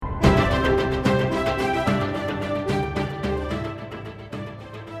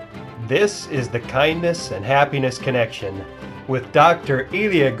This is the Kindness and Happiness Connection with Dr.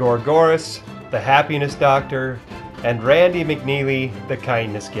 Elia Gorgoris, the Happiness Doctor, and Randy McNeely, the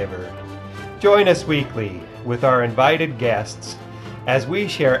Kindness Giver. Join us weekly with our invited guests as we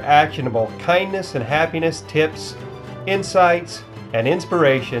share actionable kindness and happiness tips, insights, and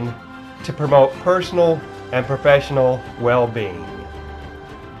inspiration to promote personal and professional well-being.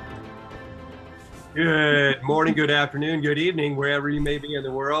 Good morning, good afternoon, good evening, wherever you may be in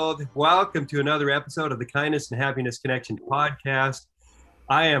the world. Welcome to another episode of the Kindness and Happiness Connection podcast.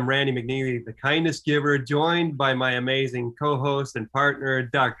 I am Randy McNeely, the Kindness Giver, joined by my amazing co-host and partner,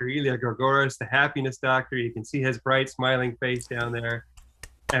 Dr. Elia Gorgoris, the Happiness Doctor. You can see his bright, smiling face down there.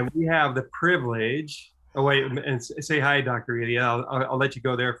 And we have the privilege... Oh, wait, and say hi, Dr. Elia. I'll let you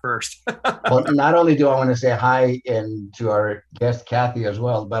go there first. Well, not only do I want to say hi and to our guest, Kathy, as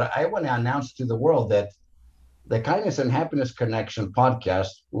well, but I want to announce to the world that the Kindness and Happiness Connection podcast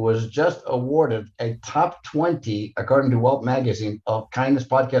was just awarded a top 20, according to Welt Magazine, of kindness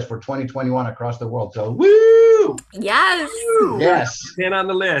podcasts for 2021 across the world. So, woo! Yes. Woo! Yes. 10 on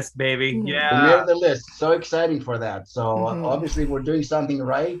the list, baby. Yeah. We made the list. So exciting for that. So obviously we're doing something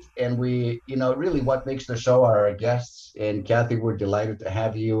right. And we, really what makes the show are our guests. And Kathy, we're delighted to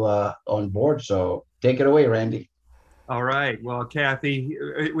have you on board. So take it away, Randy. All right. Well, Kathy,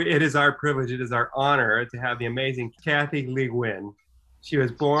 it is our privilege, it is our honor to have the amazing Kathy Nguyen. She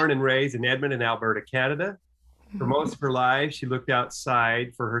was born and raised in Edmonton, Alberta, Canada. For most of her life, she looked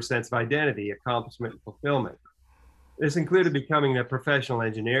outside for her sense of identity, accomplishment, and fulfillment. This included becoming a professional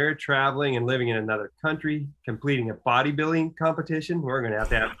engineer, traveling and living in another country, completing a bodybuilding competition. We're going to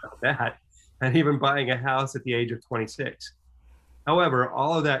have about that, and even buying a house at the age of 26. However,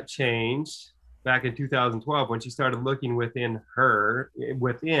 all of that changed back in 2012 when she started looking within herself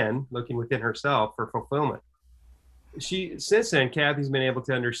for fulfillment. Since then, Kathy's been able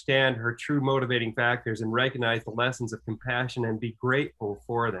to understand her true motivating factors and recognize the lessons of compassion and be grateful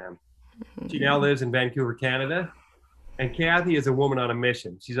for them. She now lives in Vancouver, Canada, and Kathy is a woman on a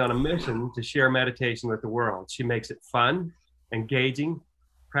mission. She's on a mission to share meditation with the world. She makes it fun, engaging,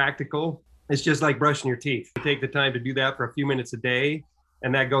 practical. It's just like brushing your teeth. You take the time to do that for a few minutes a day,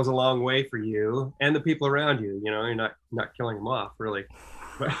 and that goes a long way for you and the people around you. You're not killing them off, really.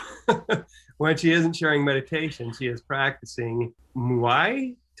 But when she isn't sharing meditation, she is practicing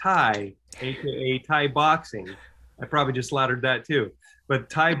Muay Thai, aka Thai boxing. I probably just slaughtered that too. But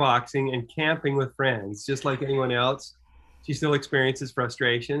Thai boxing and camping with friends, just like anyone else. She still experiences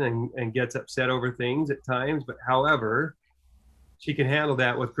frustration and gets upset over things at times. But however, she can handle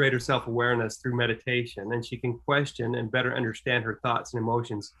that with greater self-awareness through meditation, and she can question and better understand her thoughts and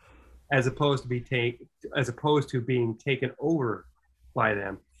emotions as opposed to being taken over by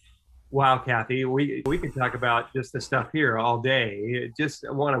them. Wow, Kathy, we could talk about just the stuff here all day.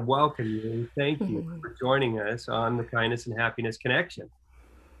 Just want to welcome you. Thank you for joining us on the Kindness and Happiness Connection.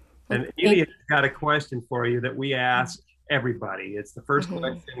 And Elia's got a question for you that we ask everybody. It's the first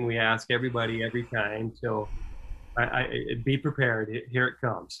question we ask everybody every time. So be prepared. Here it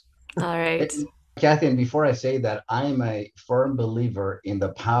comes. All right. Kathy, and before I say that, I'm a firm believer in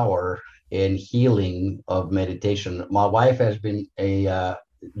the power and healing of meditation. My wife has been a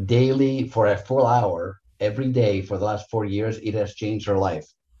daily, for a full hour every day for the last 4 years. It has changed her life.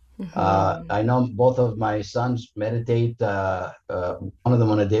 I know both of my sons meditate, one of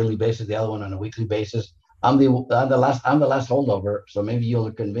them on a daily basis, the other one on a weekly basis. I'm the last holdover, so maybe you'll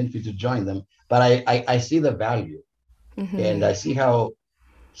convince me to join them. But I see the value, and I see how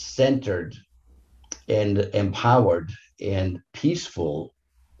centered and empowered and peaceful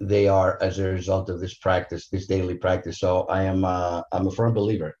they are as a result of this practice, this daily practice. So I'm a firm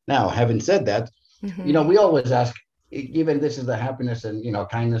believer. Now, having said that, we always ask, given this is the Happiness and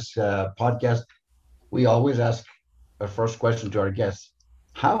Kindness podcast, we always ask a first question to our guests: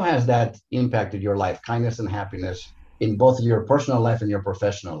 how has that impacted your life, kindness and happiness, in both your personal life and your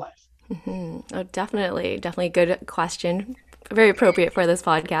professional life? Oh, definitely a good question. Very appropriate for this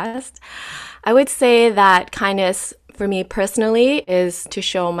podcast. I would say that kindness for me personally is to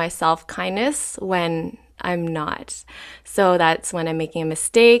show myself kindness when I'm not. So that's when I'm making a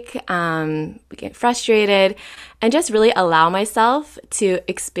mistake, get frustrated, and just really allow myself to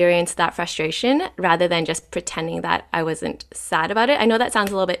experience that frustration rather than just pretending that I wasn't sad about it. I know that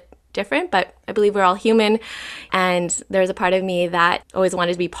sounds a little bit different, but I believe we're all human, and there's a part of me that always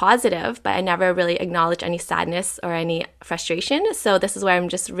wanted to be positive, but I never really acknowledged any sadness or any frustration. So this is where I'm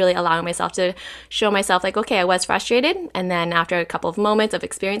just really allowing myself to show myself like, okay, I was frustrated, and then after a couple of moments of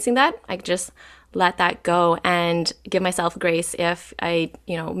experiencing that, I just let that go and give myself grace if I,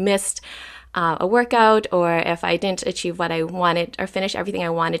 missed a workout, or if I didn't achieve what I wanted or finish everything I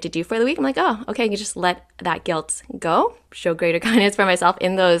wanted to do for the week, I'm like, oh, okay, I can just let that guilt go, show greater kindness for myself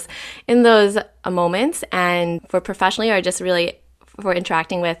in those moments. And for professionally, or just really for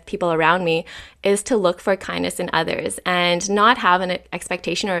interacting with people around me, is to look for kindness in others and not have an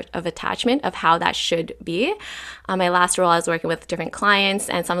expectation or of attachment of how that should be. My last role, I was working with different clients,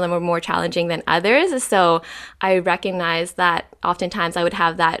 and some of them were more challenging than others. So I recognized that oftentimes I would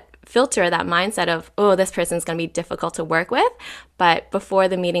have that filter, that mindset of, oh, this person's going to be difficult to work with. But before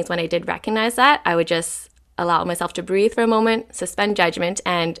the meetings, when I did recognize that, I would just allow myself to breathe for a moment, suspend judgment,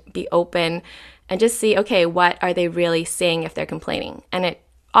 and be open and just see, okay, what are they really saying if they're complaining? And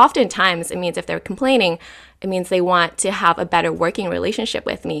oftentimes it means if they're complaining, it means they want to have a better working relationship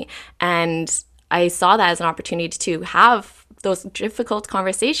with me. And I saw that as an opportunity to have those difficult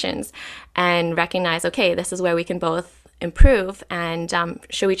conversations and recognize, okay, this is where we can both improve and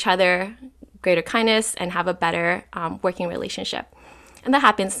show each other greater kindness and have a better working relationship. And that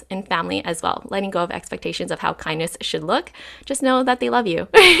happens in family as well. Letting go of expectations of how kindness should look. Just know that they love you.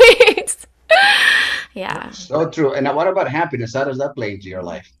 Yeah. So true. And what about happiness? How does that play into your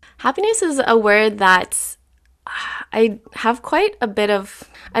life? Happiness is a word that I have quite a bit of.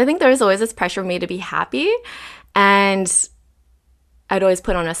 I think there is always this pressure for me to be happy. And I'd always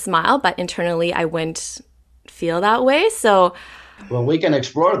put on a smile, but internally I wouldn't feel that way. So well, we can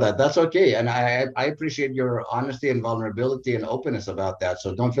explore that. That's okay. And I appreciate your honesty and vulnerability and openness about that.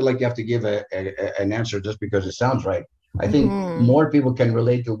 So don't feel like you have to give an answer just because it sounds right. I think more people can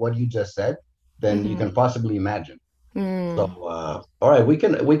relate to what you just said than you can possibly imagine. So, all right, we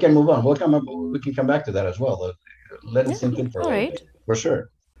can move on. We can come back to that as well. Let it sink in for a little bit, for sure.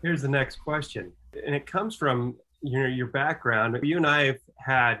 Here's the next question, and it comes from your background. You and I have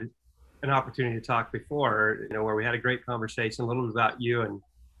had an opportunity to talk before, where we had a great conversation, a little bit about you and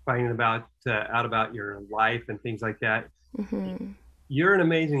finding out about your life and things like that. You're an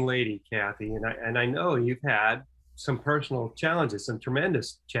amazing lady, Kathy, and I know you've had some personal challenges, some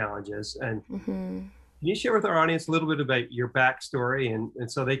tremendous challenges. And can you share with our audience a little bit about your backstory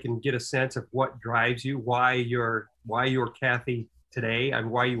and so they can get a sense of what drives you, why you're Kathy today,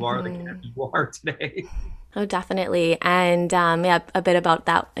 and why you are the Kathy you are today? Oh, definitely. And a bit about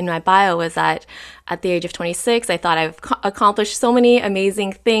that in my bio was that at the age of 26, I thought I've accomplished so many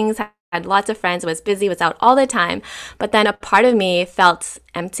amazing things, had lots of friends, was busy, was out all the time. But then a part of me felt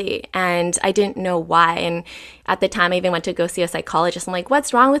empty and I didn't know why. And at the time, I even went to go see a psychologist. I'm like,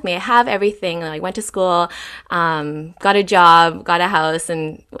 what's wrong with me? I have everything. And I went to school, got a job, got a house,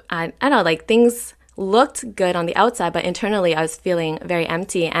 and I don't know, like things looked good on the outside, but internally I was feeling very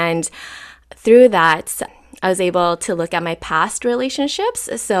empty. And through that, I was able to look at my past relationships.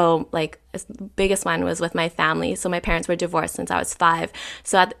 So like the biggest one was with my family. So my parents were divorced since I was 5.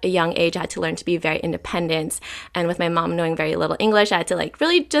 So at a young age, I had to learn to be very independent. And with my mom knowing very little English, I had to like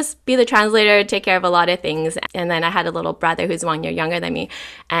really just be the translator, take care of a lot of things. And then I had a little brother who's 1 year younger than me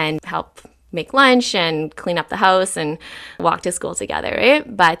and help make lunch and clean up the house and walk to school together,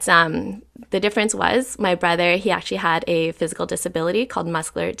 right? But the difference was my brother, he actually had a physical disability called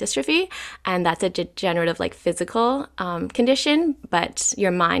muscular dystrophy, and that's a degenerative like physical condition, but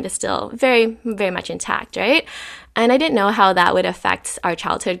your mind is still very, very much intact, right? And I didn't know how that would affect our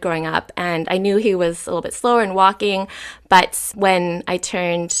childhood growing up, and I knew he was a little bit slower in walking, but when I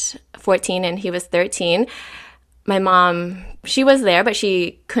turned 14 and he was 13, my mom, she was there, but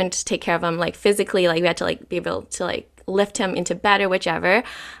she couldn't take care of him like physically. Like we had to like be able to like lift him into bed or whichever.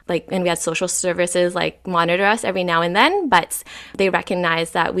 Like, and we had social services like monitor us every now and then, but they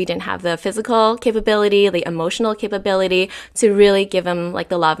recognized that we didn't have the physical capability, the emotional capability to really give him like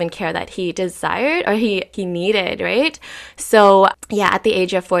the love and care that he desired or he needed, right? So yeah, at the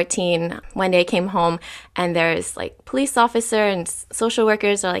age of 14, one day I came home and there's like police officer and social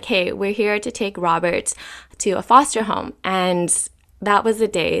workers are like, hey, we're here to take Robert to a foster home. And that was the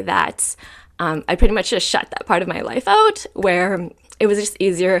day that I pretty much just shut that part of my life out, where it was just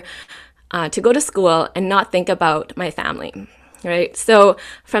easier to go to school and not think about my family, right? So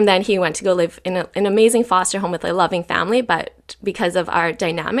from then he went to go live in an amazing foster home with a loving family, but because of our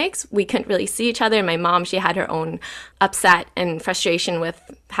dynamics, we couldn't really see each other. And my mom, she had her own upset and frustration with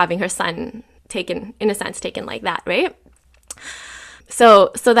having her son taken, in a sense, taken like that, right?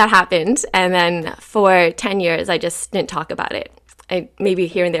 So that happened. And then for 10 years, I just didn't talk about it. I maybe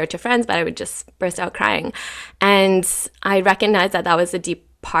here and there to friends, but I would just burst out crying. And I recognized that that was a deep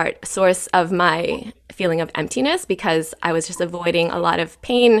source of my feeling of emptiness, because I was just avoiding a lot of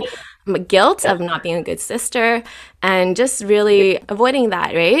pain, guilt of not being a good sister, and just really avoiding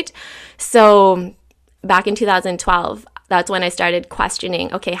that, right? So back in 2012, that's when I started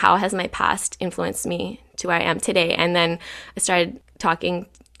questioning, okay, how has my past influenced me to where I am today? And then I started talking,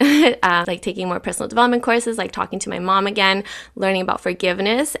 like taking more personal development courses, like talking to my mom again, learning about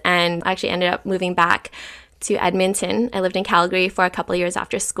forgiveness. And I actually ended up moving back to Edmonton. I lived in Calgary for a couple of years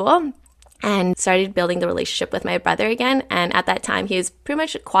after school and started building the relationship with my brother again. And at that time, he was pretty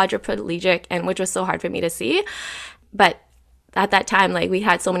much quadriplegic, and which was so hard for me to see. But at that time, like, we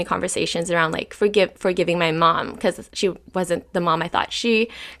had so many conversations around like forgiving my mom, because she wasn't the mom I thought she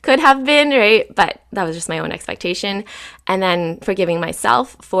could have been, right? But that was just my own expectation. And then forgiving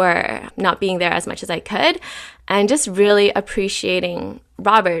myself for not being there as much as I could, and just really appreciating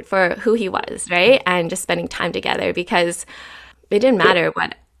Robert for who he was, right? And just spending time together, because it didn't matter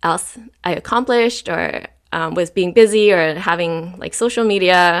what else I accomplished or was being busy or having like social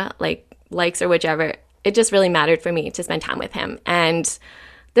media like likes or whichever. It just really mattered for me to spend time with him. And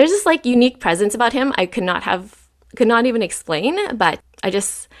there's this like unique presence about him I could not even explain, but I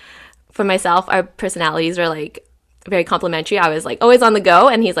just, for myself, our personalities were like very complementary. I was like always on the go,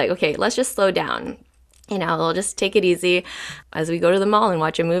 and he's like, okay, let's just slow down. We'll just take it easy as we go to the mall and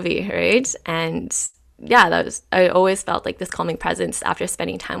watch a movie, right? And yeah, I always felt like this calming presence after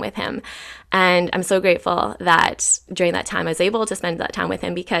spending time with him. And I'm so grateful that during that time I was able to spend that time with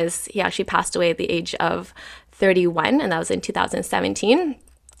him, because he actually passed away at the age of 31, and that was in 2017.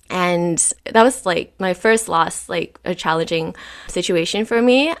 And that was like my first loss, like a challenging situation for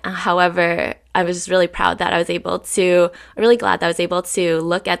me. However, I was really glad that I was able to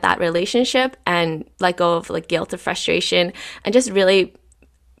look at that relationship and let go of like guilt and frustration, and just really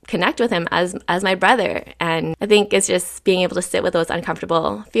connect with him as my brother. And I think it's just being able to sit with those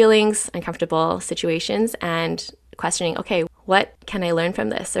uncomfortable feelings, uncomfortable situations, and questioning, okay, what can I learn from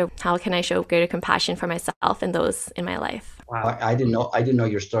this, or how can I show greater compassion for myself and those in my life? Wow. I didn't know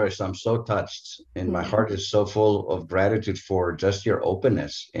your story, so I'm so touched, and my heart is so full of gratitude for just your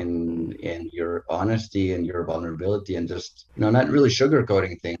openness and your honesty and your vulnerability, and just, not really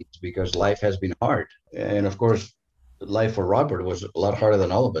sugarcoating things, because life has been hard. And of course, life for Robert was a lot harder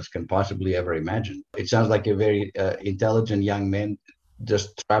than all of us can possibly ever imagine. It sounds like a very intelligent young man,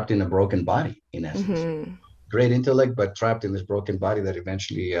 just trapped in a broken body, in essence. Great intellect, but trapped in this broken body that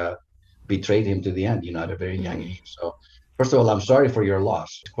eventually betrayed him to the end, at a very young age. So, first of all, I'm sorry for your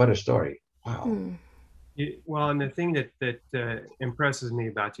loss. It's quite a story. Wow. Well, and the thing that impresses me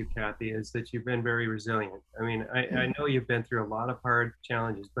about you, Kathy, is that you've been very resilient. I mean, I know you've been through a lot of hard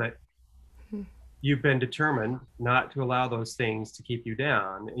challenges, but you've been determined not to allow those things to keep you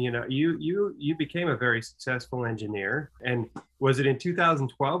down. You became a very successful engineer. And was it in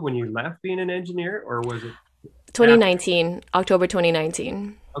 2012 when you left being an engineer, or was it 2019, October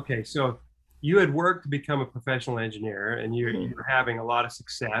 2019? Okay, so you had worked to become a professional engineer, and you were having a lot of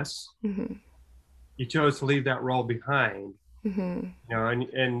success. You chose to leave that role behind.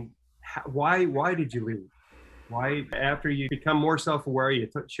 And why did you leave? Why, after you become more self-aware, you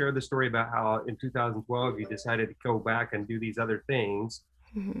share the story about how in 2012 you decided to go back and do these other things.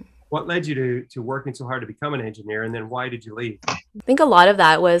 What led you to working so hard to become an engineer, and then why did you leave? I think a lot of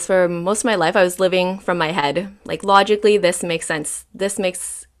that was, for most of my life, I was living from my head. Like, logically, this makes sense. This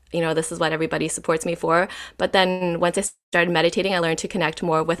is what everybody supports me for. But then once I started meditating, I learned to connect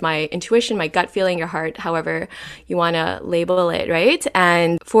more with my intuition, my gut feeling, your heart, however you want to label it, right?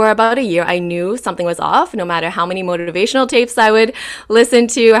 And for about a year, I knew something was off, no matter how many motivational tapes I would listen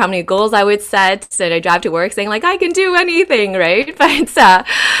to, how many goals I would set. And I drive to work saying, like, I can do anything, right? But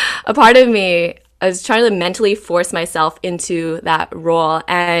a part of me, I was trying to mentally force myself into that role.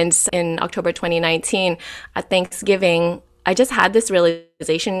 And in October 2019, at Thanksgiving, I just had this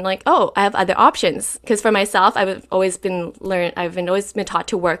realization, like, oh, I have other options. Because for myself, I've always been taught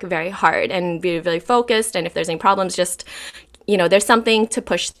to work very hard and be really focused. And if there's any problems, just, there's something to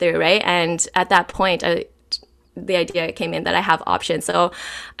push through, right? And at that point, the idea came in that I have options. So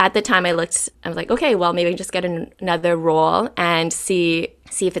at the time I was like, okay, well, maybe just get another role and see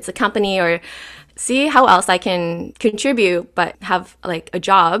if it's a company, or see how else I can contribute, but have like a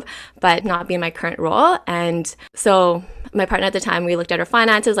job, but not be in my current role. And so my partner at the time, we looked at our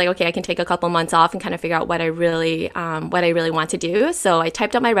finances, like, okay, I can take a couple months off and kind of figure out what I really want to do. So I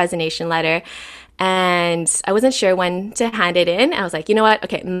typed up my resignation letter, and I wasn't sure when to hand it in. I was like, you know what?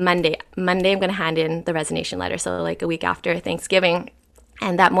 Okay, Monday, I'm going to hand in the resignation letter. So like a week after Thanksgiving.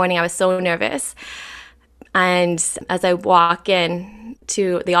 And that morning I was so nervous. And as I walk in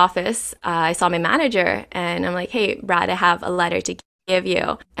to the office, I saw my manager, and I'm like, hey, Brad, I have a letter to give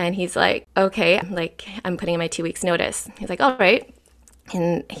you. And he's like, okay, like, I'm putting in my 2 weeks notice. He's like, all right.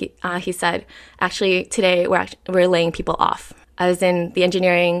 And he said, actually, today we're laying people off I was in the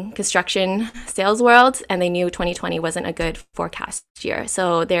engineering, construction, sales world, and they knew 2020 wasn't a good forecast year.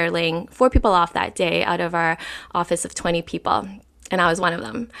 So they're laying 4 people off that day out of our office of 20 people. And I was one of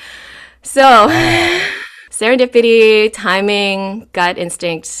them. So serendipity, timing, gut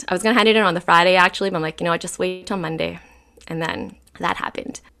instinct. I was going to hand it in on the Friday, actually, but I'm like, you know what, just wait till Monday. And then that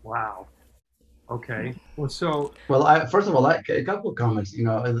happened. Wow. Okay. First of all, a couple of comments.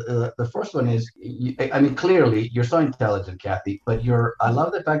 The first one is, I mean, clearly you're so intelligent, Kathy, but I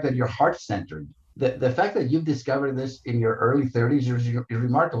love the fact that you're heart-centered. The fact that you've discovered this in your early 30s is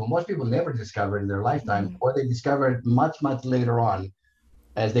remarkable. Most people never discover it in their lifetime, or they discover it much, much later on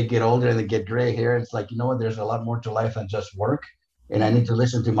as they get older and they get gray hair. It's like, you know what, there's a lot more to life than just work. And I need to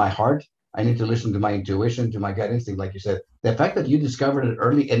listen to my heart. I need to listen to my intuition, to my gut instinct, like you said. The fact that you discovered it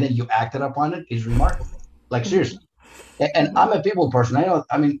early and then you acted upon it is remarkable. Like, seriously. And I'm a people person.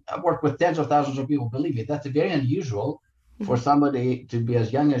 I've worked with tens of thousands of people. Believe me, that's very unusual for somebody to be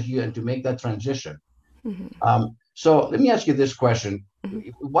as young as you and to make that transition. So let me ask you this question.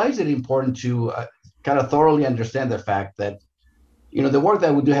 Why is it important to kind of thoroughly understand the fact that, the work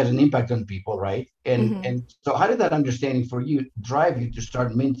that we do has an impact on people, right? And so how did that understanding for you drive you to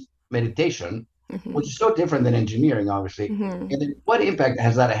start meditation, which is so different than engineering, obviously? And then what impact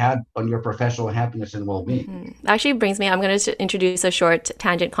has that had on your professional happiness and well-being? Actually brings me, I'm going to introduce a short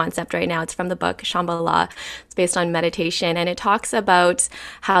tangent concept right now. It's from the book Shambhala. It's based on meditation, and it talks about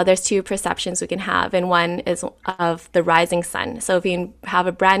how there's 2 perceptions we can have, and one is of the rising sun. So if you have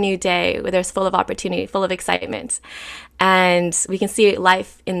a brand new day where there's full of opportunity, full of excitement, and we can see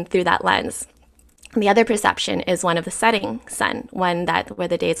life through that lens. And the other perception is one of the setting sun, one where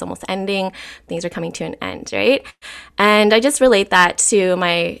the day is almost ending, things are coming to an end, right? And I just relate that to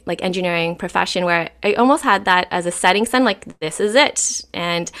my engineering profession, where I almost had that as a setting sun, like this is it.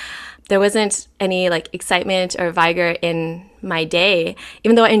 And there wasn't any excitement or vigor in my day,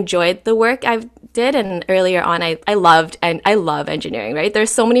 even though I enjoyed the work I did. And earlier on, I love engineering, right?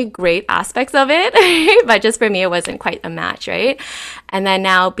 There's so many great aspects of it, but just for me, it wasn't quite a match, right? And then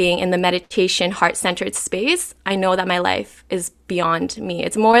now being in the meditation, heart-centered space, I know that my life is beyond me.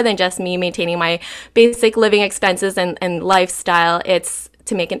 It's more than just me maintaining my basic living expenses and lifestyle. It's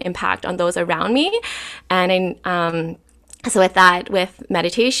to make an impact on those around me. And so with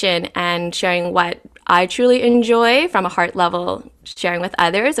meditation and sharing what I truly enjoy from a heart level, sharing with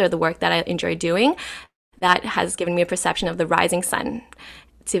others, or the work that I enjoy doing, that has given me a perception of the rising sun,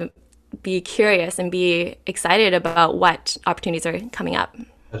 to be curious and be excited about what opportunities are coming up.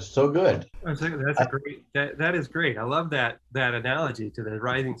 That's so good. That is great. I love that analogy to the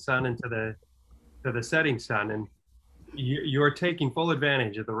rising sun and to the setting sun. And you're taking full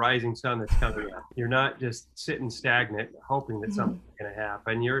advantage of the rising sun that's coming up. You're not just sitting stagnant hoping that something's going to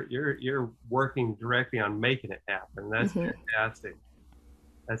happen. You're working directly on making it happen. That's fantastic.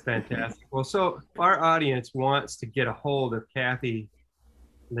 That's fantastic. Well, so our audience wants to get a hold of Kathy,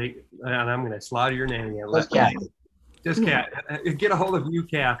 and I'm going to slaughter your name again. Just Kathy. Get a hold of you,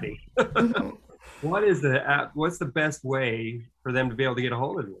 Kathy. What's the best way for them to be able to get a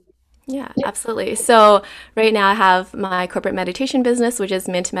hold of you? Yeah, absolutely. So right now I have my corporate meditation business, which is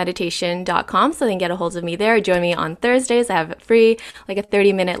mintmeditation.com. So they can get a hold of me there. Join me on Thursdays. I have free, a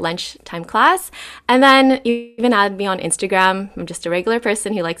 30-minute lunchtime class. And then you even add me on Instagram. I'm just a regular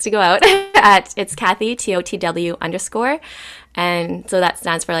person who likes to go out it's Kathy, TOTW_. And so that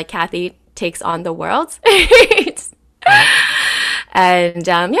stands for Kathy Takes on the World. And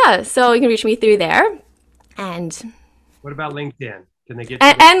so you can reach me through there. And what about LinkedIn? Can they get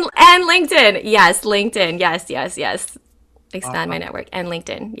and LinkedIn? Yes, LinkedIn. Yes. Expand my network and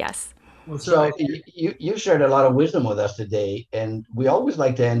LinkedIn. Yes. Well, so you shared a lot of wisdom with us today, and we always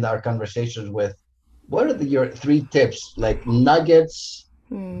like to end our conversations with, what are your 3 tips, nuggets,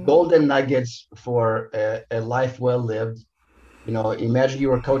 golden nuggets for a life well lived? Imagine you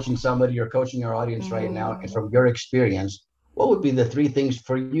were coaching somebody, you're coaching our audience right now, and from your experience, what would be the 3 things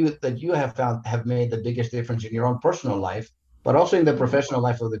for you that you have found have made the biggest difference in your own personal life, but also in the professional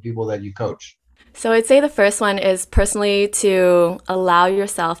life of the people that you coach? So I'd say the first one is personally to allow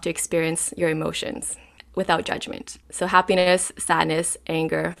yourself to experience your emotions without judgment. So happiness, sadness,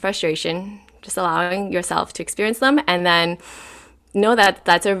 anger, frustration, just allowing yourself to experience them, and then know that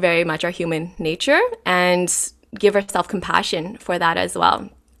that's very much our human nature, and give yourself compassion for that as well,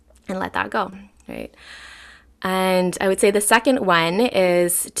 and let that go, right? And I would say the second one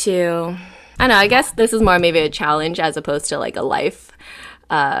is to, I don't know, I guess this is more maybe a challenge as opposed to a life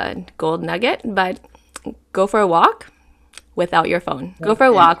gold nugget, but go for a walk without your phone. Go for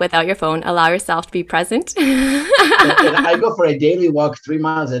a walk without your phone. Allow yourself to be present. And I go for a daily walk, 3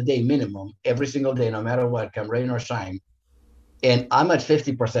 miles a day minimum, every single day, no matter what, come rain or shine. And I'm at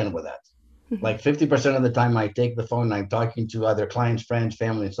 50% with that. Like 50% of the time I take the phone and I'm talking to other clients, friends,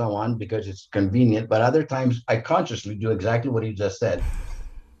 family, and so on because it's convenient. But other times I consciously do exactly what you just said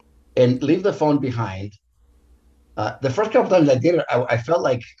and leave the phone behind. The first couple times I did it, I felt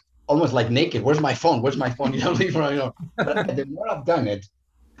like almost like naked. Where's my phone? Where's my phone? But the more I've done it,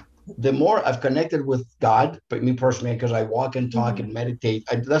 the more I've connected with God, but me personally, because I walk and talk and meditate.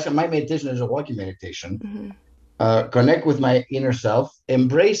 That's my meditation is a walking meditation. Connect with my inner self,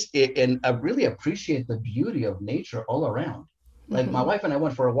 embrace it, and really appreciate the beauty of nature all around. Like my wife and I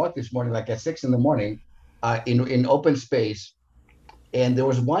went for a walk this morning, like at 6 in the morning, in open space, and there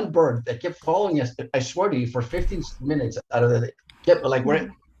was one bird that kept following us. I swear to you, for 15 minutes out of the kept like where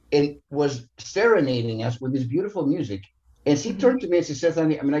and was serenading us with this beautiful music. And she turned to me and she says,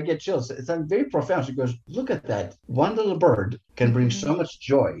 I get chills. It's very profound. She goes, look at that. One little bird can bring so much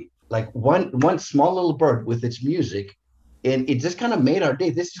joy. Like one small little bird with its music. And it just kind of made our day.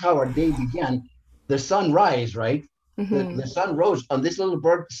 This is how our day began. The sun rise, right? The sun rose on this little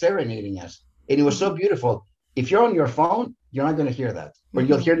bird serenading us. And it was so beautiful. If you're on your phone, you're not going to hear that. Or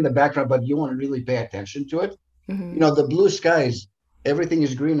you'll hear it in the background, but you won't really pay attention to it. The blue skies, everything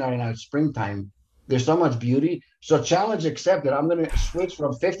is green right now. It's springtime. There's so much beauty. So challenge accepted. I'm going to switch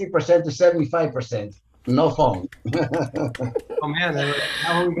from 50% to 75%. No phone. Oh man,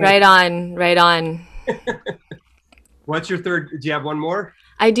 right on, right on. What's your third? Do you have one more?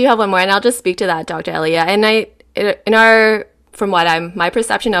 I do have one more, and I'll just speak to that, Dr. Elia. And my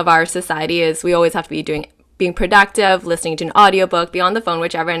perception of our society is we always have to be being productive, listening to an audiobook, be on the phone,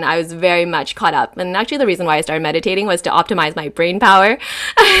 whichever. And I was very much caught up. And actually the reason why I started meditating was to optimize my brain power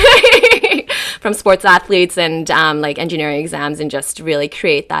from sports athletes and like engineering exams, and just really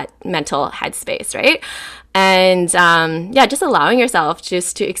create that mental headspace, right? And just allowing yourself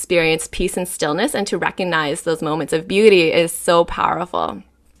just to experience peace and stillness and to recognize those moments of beauty is so powerful.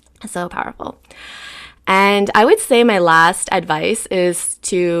 So powerful. And I would say my last advice is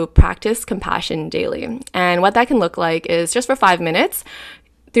to practice compassion daily. And what that can look like is just for 5 minutes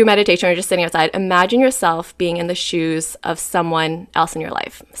through meditation or just sitting outside, imagine yourself being in the shoes of someone else in your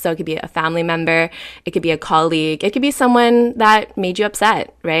life. So it could be a family member, it could be a colleague, it could be someone that made you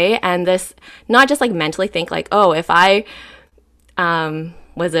upset, right? And this, not just like mentally think like, oh, if I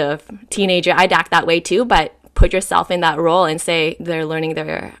was a teenager, I'd act that way too, but put yourself in that role and say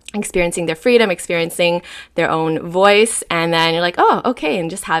they're experiencing their freedom, experiencing their own voice. And then you're like, oh, okay. And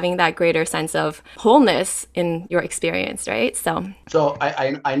just having that greater sense of wholeness in your experience, right? So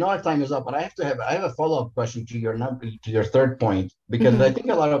I know our time is up, but I have a follow-up question to your third point, because I think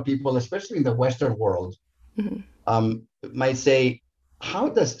a lot of people, especially in the Western world, might say, how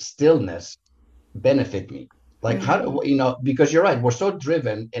does stillness benefit me? Like, because you're right, we're so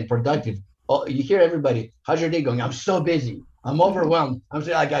driven and productive. Oh, you hear everybody, how's your day going? I'm so busy. I'm overwhelmed.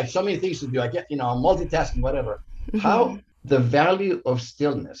 I got so many things to do. I'm multitasking, whatever. How the value of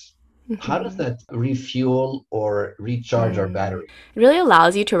stillness, how does that refuel or recharge our battery? It really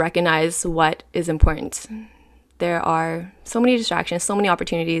allows you to recognize what is important. There are so many distractions, so many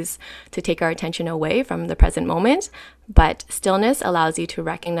opportunities to take our attention away from the present moment, but stillness allows you to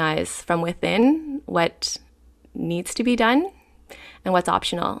recognize from within what needs to be done and what's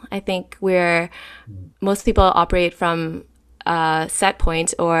optional. I think most people operate from a set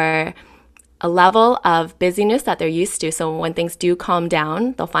point or a level of busyness that they're used to. So when things do calm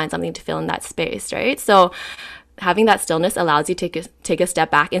down, they'll find something to fill in that space, right? So having that stillness allows you to take a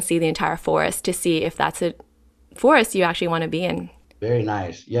step back and see the entire forest to see if that's a forest you actually want to be in. Very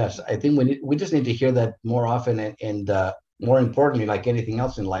nice. Yes, I think we just need to hear that more often, and more importantly, like anything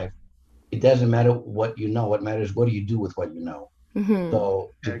else in life, it doesn't matter what you know. What matters, what do you do with what you know? So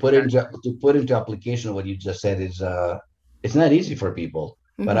to put into application what you just said is it's not easy for people,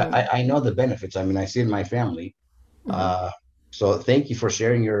 but I know the benefits. I mean, I see it in my family. So thank you for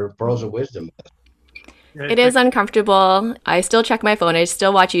sharing your pearls of wisdom. It is uncomfortable. I still check my phone. I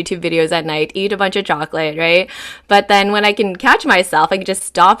still watch YouTube videos at night, eat a bunch of chocolate, right? But then when I can catch myself, I can just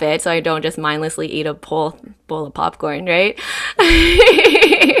stop it so I don't just mindlessly eat a bowl of popcorn, right?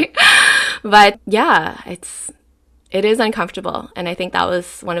 But yeah, it is uncomfortable. And I think that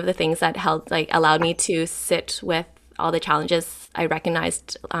was one of the things that allowed me to sit with all the challenges I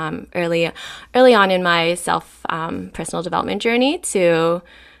recognized early on in my personal development journey, to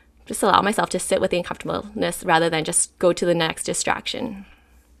just allow myself to sit with the uncomfortableness rather than just go to the next distraction.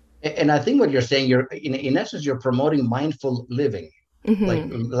 And I think what you're saying, in essence, you're promoting mindful living.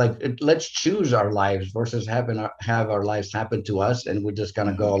 Like let's choose our lives versus have our lives happen to us, and we just kind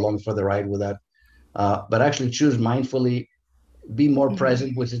of go along for the ride with that. But actually choose mindfully, be more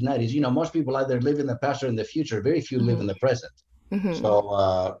present, which is not easy. Most people either live in the past or in the future. Very few live in the present.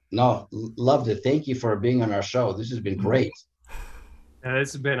 So, no, loved it. Thank you for being on our show. This has been great.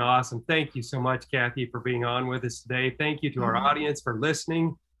 This has been awesome. Thank you so much, Kathy, for being on with us today. Thank you to our audience for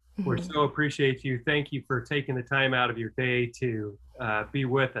listening. We so appreciate you. Thank you for taking the time out of your day to be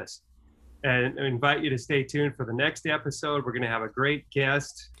with us. And I invite you to stay tuned for the next episode. We're going to have a great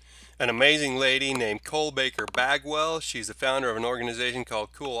guest. An amazing lady named Cole Baker Bagwell. She's the founder of an organization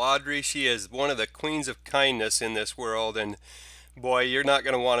called Cool Audrey. She is one of the queens of kindness in this world, and boy, you're not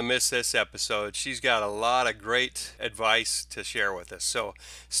going to want to miss this episode. She's got a lot of great advice to share with us, so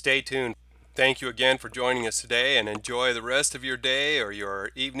stay tuned. Thank you again for joining us today, and enjoy the rest of your day or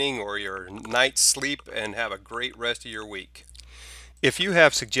your evening or your night's sleep, and have a great rest of your week. If you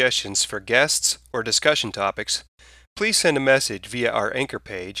have suggestions for guests or discussion topics, please send a message via our Anchor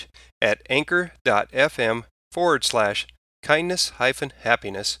page at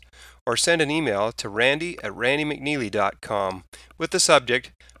anchor.fm/kindness-happiness, or send an email to randy@randymcneely.com with the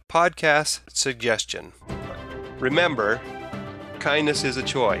subject Podcast Suggestion. Remember, kindness is a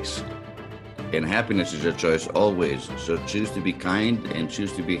choice. And happiness is a choice always. So choose to be kind and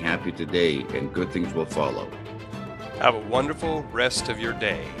choose to be happy today, and good things will follow. Have a wonderful rest of your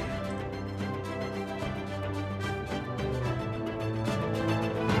day.